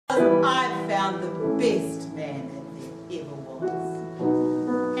I found the best man that there ever was.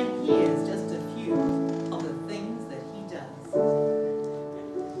 And here's just a few of the things that he does.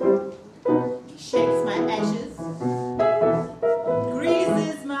 He shakes my ashes,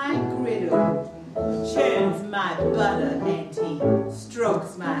 greases my griddle, churns my butter, and he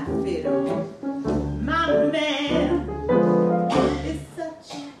strokes my fiddle. My man is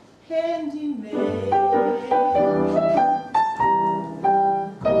such a handy man.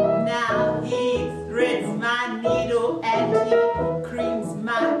 Now he threads my needle and he creams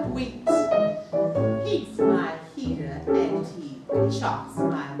my wheat. He's my heater and he chops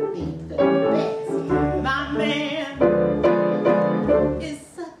my meat the best. My man is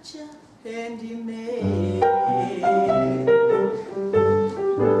such a handy man.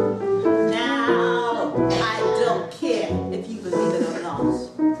 Now I don't care if you believe it or not.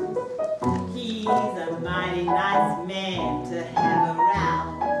 He's a mighty nice man to have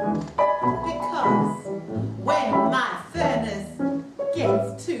around, because when my furnace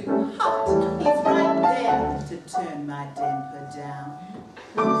gets too hot, he's right there to turn my temper down.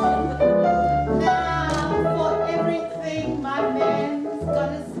 Now for everything my man's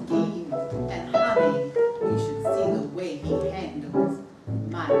got a scheme, and honey, you should see the way he handles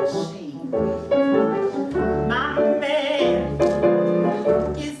my machine. My man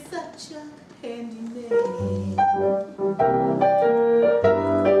is such a handy man.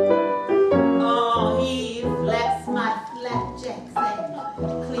 Oh, he flaps my flapjacks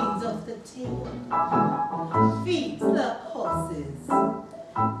and cleans off the table, feeds the horses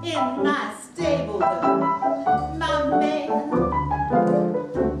in my stable. My man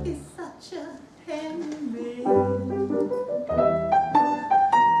is such a handy man.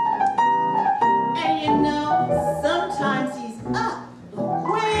 And you know, sometimes he's up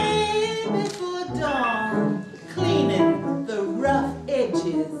way before dawn, cleaning the rough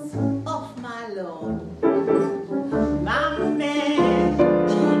edges off my lawn. My man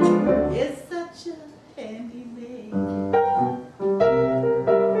is such a handy man.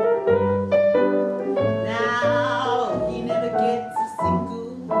 Now he never gets a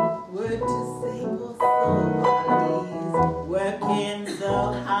single word to say or so. He's working so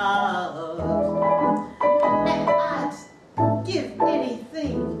hard, and I'd give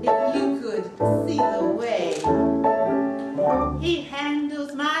anything if you could see the way he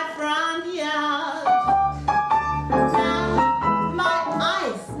handles my front yard. Now my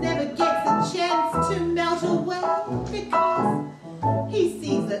ice never gets a chance to melt away, because he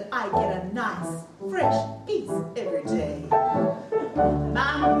sees that I get a nice fresh piece every day.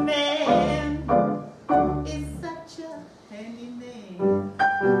 My man